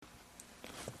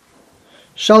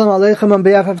Shalom Aleichem on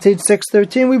behalf of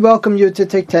 1370Kiddushin53. We welcome you to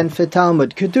take 10 for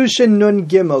Talmud. Kiddushin Nun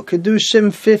Gimel,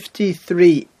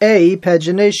 Kiddushin53a,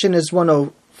 pagination is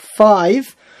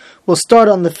 105. We'll start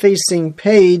on the facing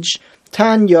page,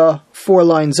 Tanya, 4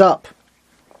 lines up.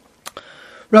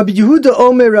 Rabbi Yehuda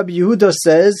Omer, Rabbi Yehuda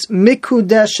says,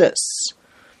 Mikudeshes,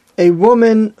 a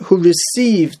woman who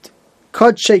received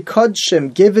Kodshe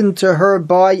Kodshim given to her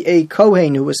by a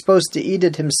Kohen who was supposed to eat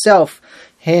it himself,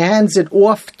 he hands it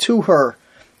off to her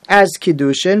as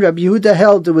Kiddushin. Rabbi Yehuda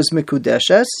held it was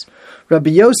Mikudeshes. Rabbi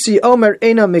Yossi Omer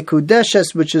Eina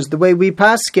Mikudeshes, which is the way we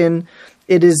paskin,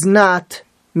 it is not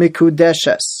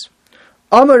Mikudeshes.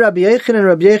 Omer Rabbi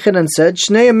Yechanan said,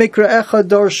 Shnei Mikra Echa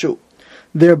Dorshu.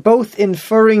 They're both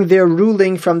inferring their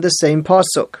ruling from the same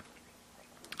pasuk.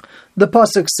 The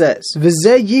pasuk says,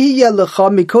 V'zeh yihya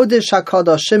lecha mikodesh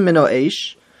hakadashim min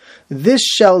ha'esh. This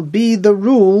shall be the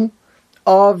rule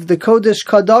of the Kodesh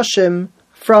Kadashim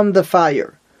from the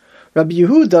fire. Rabbi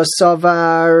Yehuda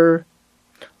savar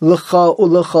lecha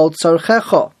ulechol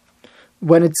tzarchecha.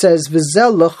 When it says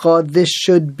v'zel lecha, this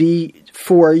should be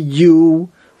for you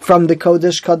from the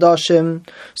Kodesh Kadashim.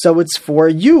 So it's for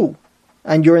you,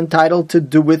 and you're entitled to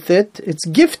do with it. It's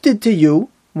gifted to you,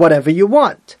 whatever you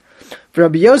want.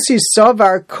 Rabbi Yossi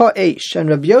savar ko'esh, and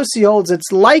Rabbi Yossi holds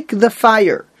it's like the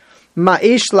fire.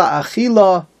 Ma'esh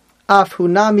la'achila, af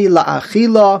hunami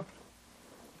la'achila.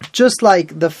 Just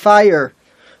like the fire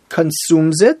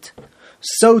consumes it,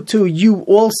 so too you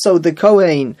also, the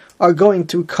Kohen, are going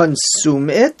to consume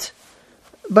it.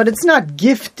 But it's not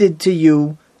gifted to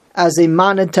you as a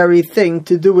monetary thing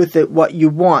to do with it what you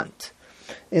want.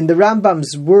 In the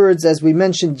Rambam's words, as we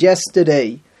mentioned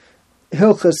yesterday,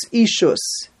 Hilchos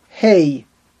Ishus, hey,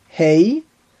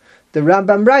 the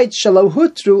Rambam writes, Shalo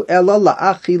hutru ela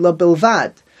la'achila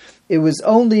bilvad. It was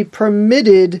only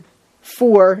permitted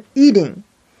for eating.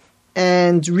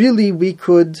 And really we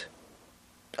could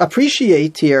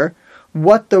appreciate here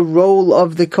what the role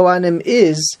of the Kohanim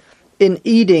is in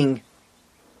eating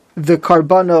the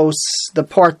Korbanos, the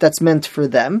part that's meant for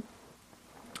them.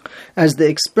 As the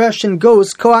expression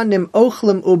goes, Kohanim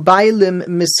ochlim ubailim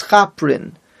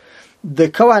mischaprin. The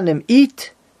Kohanim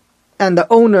eat, and the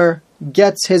owner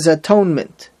gets his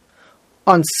atonement.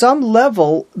 On some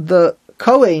level, the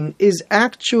Kohen is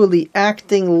actually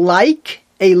acting like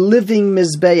a living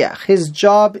Mizbeach. His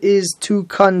job is to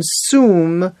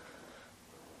consume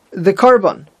the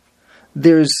Korban.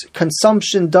 There's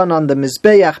consumption done on the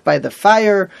Mizbeach by the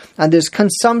fire, and there's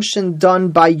consumption done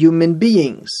by human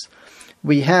beings.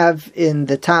 We have in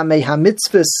the Tamei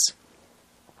HaMitzvahs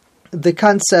the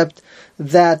concept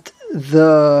that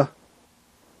the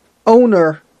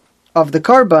owner of the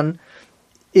Korban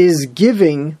is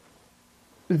giving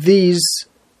these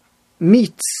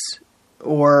meats,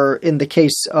 or in the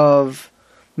case of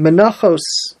menachos,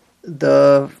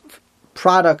 the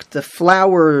product, the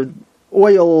flour,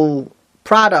 oil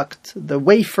product, the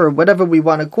wafer, whatever we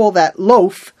want to call that,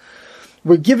 loaf,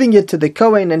 we're giving it to the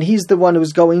Kohen and he's the one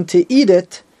who's going to eat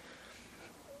it.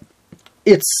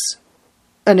 It's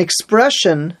an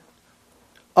expression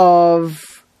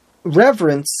of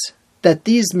reverence that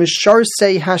these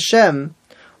Misharsei Hashem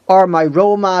are my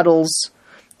role models,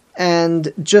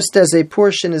 and just as a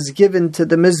portion is given to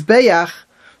the Mizbeach,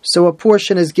 so a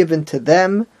portion is given to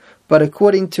them. But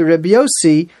according to Rabbi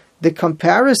Yossi, the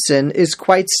comparison is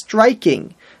quite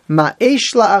striking.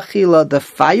 Ma'esh la'achila, the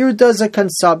fire does a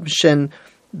consumption,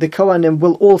 the Kohanim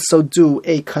will also do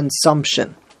a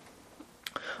consumption.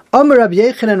 Amar Rabbi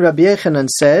Yechanan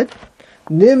said,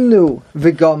 Nimnu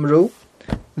v'gamru,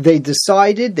 they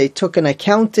decided, they took an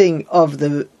accounting of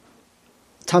the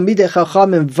Talmidei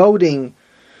Chachamim voting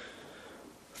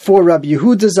for Rabbi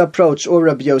Yehuda's approach or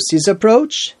Rabbi Yossi's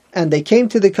approach, and they came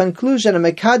to the conclusion,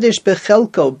 Mekadesh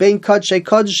bechelko, bein kodshe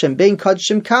kodshim, bein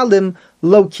kodshim kalim,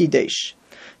 lo kiddush.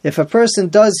 If a person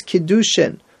does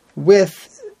kiddushin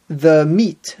with the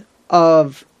meat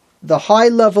of the high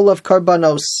level of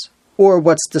Korbanos, or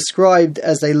what's described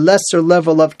as a lesser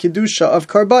level of kiddusha of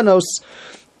Korbanos,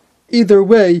 either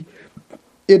way,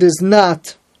 it is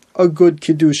not a good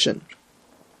kiddushin.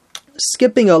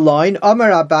 Skipping a line, Amar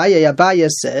Abaye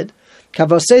said,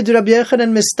 Kavosed Rabbi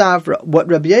Yechanan mistavra. What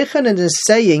Rabbi Yechanan is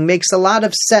saying makes a lot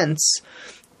of sense.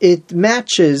 It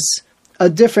matches a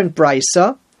different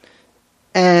brisa,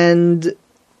 and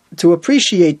to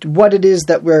appreciate what it is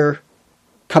that we're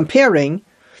comparing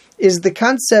is the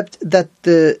concept that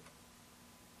the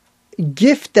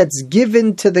gift that's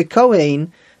given to the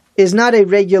Kohen is not a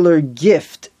regular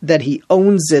gift that he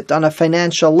owns it on a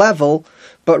financial level,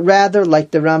 but rather,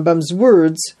 like the Rambam's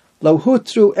words, Lo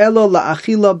hutru elo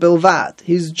la'achila bilvad.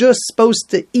 He's just supposed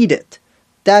to eat it.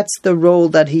 That's the role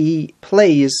that he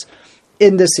plays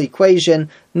in this equation,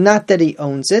 not that he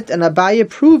owns it. And Abaye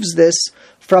proves this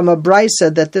from a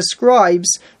brisa that describes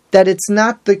that it's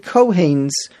not the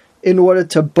Kohanes in order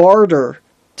to barter,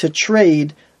 to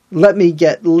trade. Let me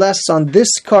get less on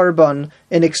this korban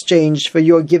in exchange for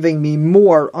your giving me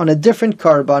more on a different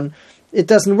korban. It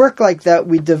doesn't work like that.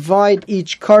 We divide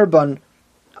each korban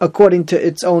according to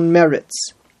its own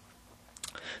merits.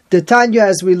 The Tanya,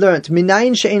 as we learned,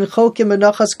 Minayin she'ein cholkim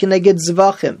menachas keneged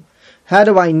zvachim. How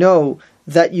do I know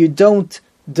that you don't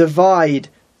divide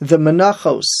the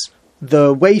menachos,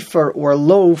 the wafer or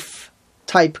loaf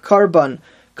type korban,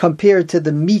 compared to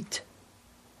the meat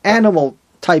animal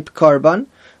type korban?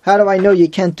 How do I know you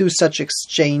can't do such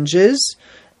exchanges?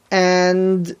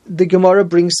 And the Gemara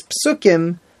brings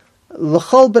psukim,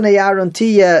 l'chol b'nei Aaron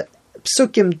tiyeh,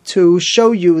 psukim to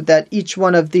show you that each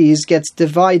one of these gets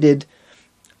divided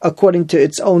according to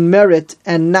its own merit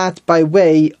and not by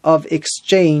way of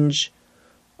exchange,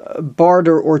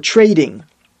 barter, or trading.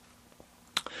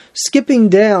 Skipping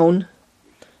down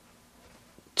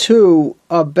to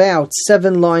about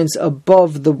 7 lines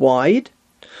above the wide,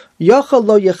 Yochel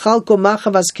lo yechalko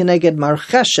machavas keneged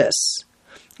marcheshes.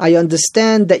 I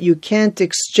understand that you can't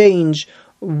exchange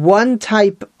one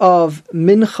type of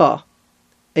mincha,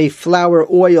 a flour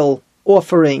oil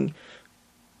offering,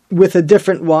 with a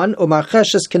different one, or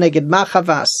Marcheshes keneged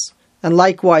Machavas, and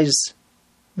likewise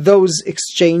those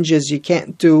exchanges you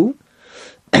can't do.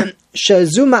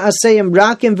 Shezuma asayim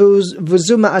rakim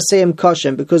v'zuma asayim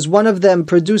koshem, because one of them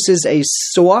produces a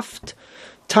soft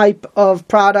type of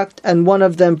product and one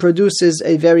of them produces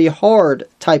a very hard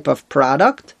type of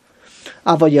product.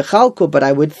 Avo yechalko, but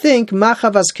I would think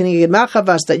Machavas keneged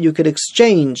Machavas, that you could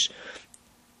exchange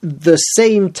the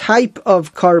same type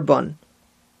of korban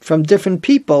from different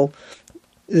people,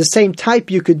 the same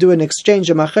type you could do an exchange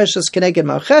of Marcheshes keneged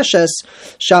Marcheshes,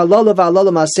 sha'alolo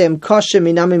va'alolo ma'aseim koshem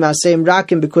inami ma'aseim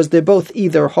rakim, because they're both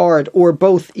either hard or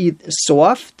both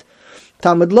soft.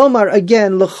 Talmud Lomar,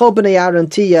 again, l'chol b'nei Aaron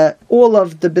tiyeh, all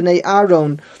of the b'nei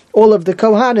Aaron, all of the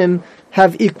Kohanim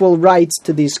have equal rights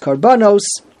to these Korbanos,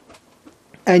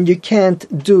 and you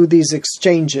can't do these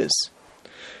exchanges.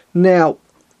 Now,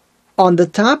 on the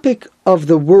topic of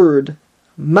the word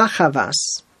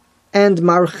Machavas and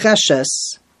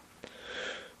Marcheshes,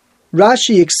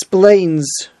 Rashi explains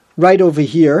right over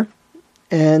here,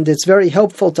 and it's very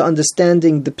helpful to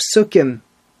understanding the psukim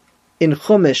in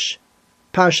Chumash,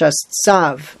 Parshas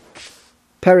Tzav,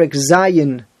 Perek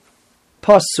Zayin,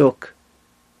 Pasuk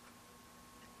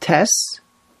Tes,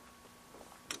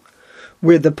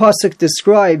 where the pasuk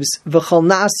describes V'chol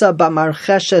nasa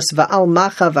ba'marcheshes va'al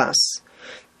machavas,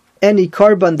 any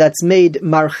korban that's made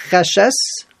marcheshes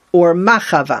or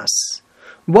machavas.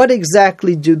 What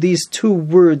exactly do these two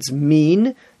words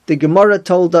mean? The Gemara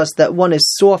told us that one is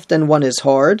soft and one is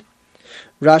hard.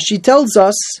 Rashi tells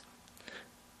us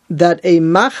that a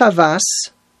machavas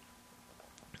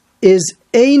is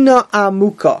eina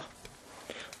amuka.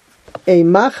 A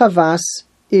machavas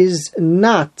is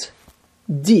not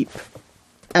deep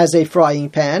as a frying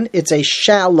pan. It's a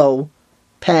shallow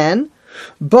pan,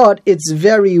 but it's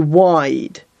very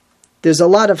wide. There's a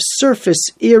lot of surface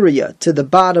area to the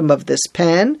bottom of this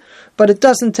pan, but it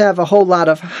doesn't have a whole lot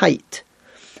of height.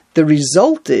 The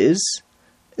result is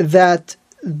that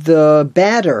the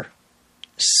batter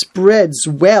spreads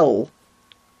well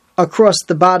across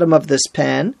the bottom of this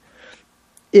pan.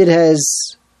 It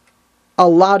has a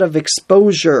lot of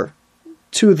exposure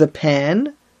to the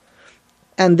pan,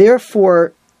 and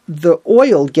therefore the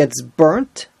oil gets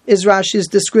burnt, is Rashi's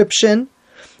description,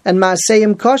 and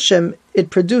Ma'aseyim Koshem, it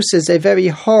produces a very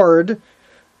hard,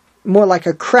 more like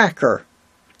a cracker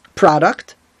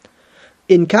product.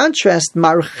 In contrast,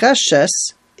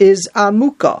 Marcheshes is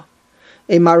amuka.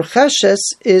 A Marcheshes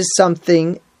is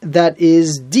something that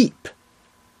is deep.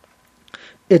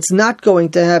 It's not going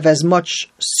to have as much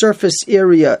surface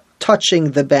area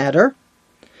touching the batter,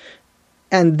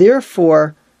 and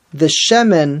therefore the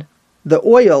shemen, the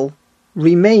oil,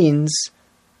 remains,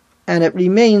 and it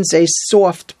remains a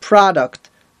soft product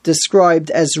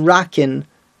described as rakin,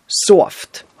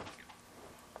 soft.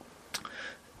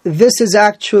 This is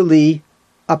actually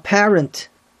apparent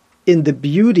in the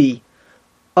beauty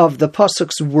of the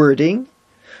pasuk's wording.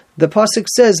 The pasuk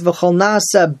says, "V'chol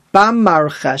nasa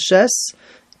b'marcheshes,"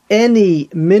 any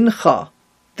mincha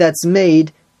that's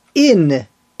made in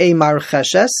a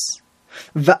marcheshes,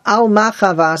 v'al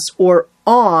machavas, or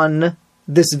on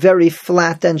this very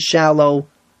flat and shallow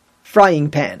frying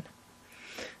pan.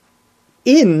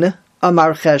 In a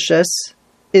marcheshes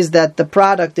is that the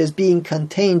product is being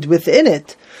contained within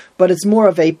it, but it's more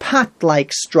of a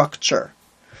pot-like structure.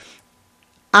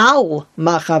 Al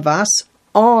machavas,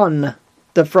 on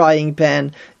the frying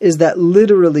pan is that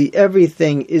literally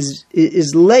everything is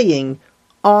laying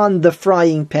on the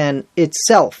frying pan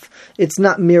itself. It's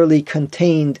not merely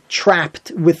contained,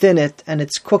 trapped within it, and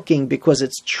it's cooking because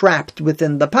it's trapped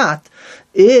within the pot.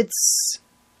 It's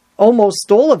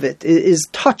almost all of it is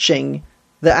touching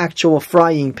the actual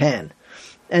frying pan.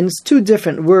 And it's two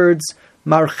different words.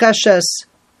 Marcheshes,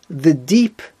 the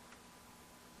deep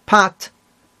pot,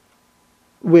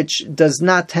 which does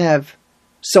not have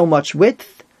so much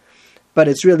width, but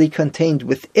it's really contained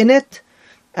within it.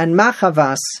 And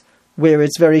Machavas, where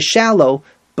it's very shallow,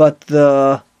 but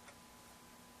the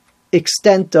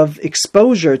extent of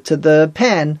exposure to the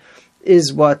pan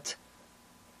is what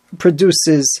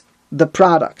produces the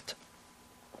product.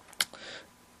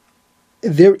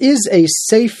 There is a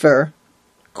sefer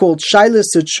called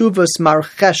Shailas Utshuvas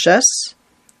Marcheshes,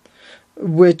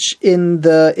 which in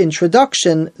the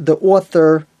introduction the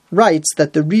author writes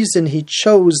that the reason he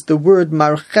chose the word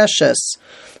Marcheshes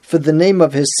for the name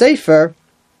of his sefer,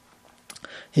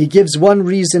 he gives one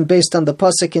reason based on the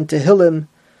pasuk in Tehillim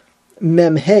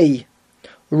Memhei,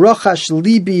 Rochash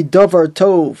libi davar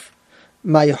tov,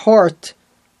 my heart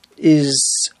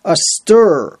is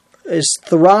astir, is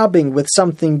throbbing with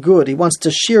something good. He wants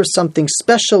to share something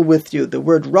special with you, the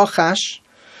word Rochash.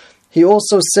 He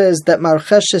also says that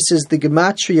Marcheshes is the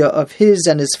gematria of his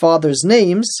and his father's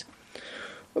names,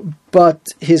 but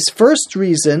his first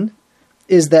reason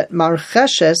is that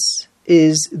Marcheshes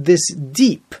is this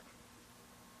deep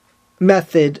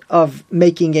method of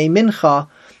making a mincha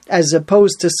as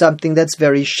opposed to something that's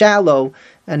very shallow.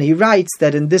 And he writes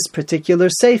that in this particular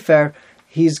sefer,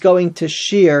 he's going to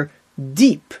share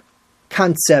deep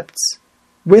concepts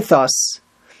with us,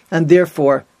 and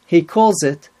therefore he calls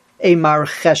it a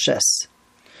Marcheshes.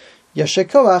 Yasher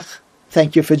Koach,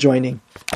 thank you for joining.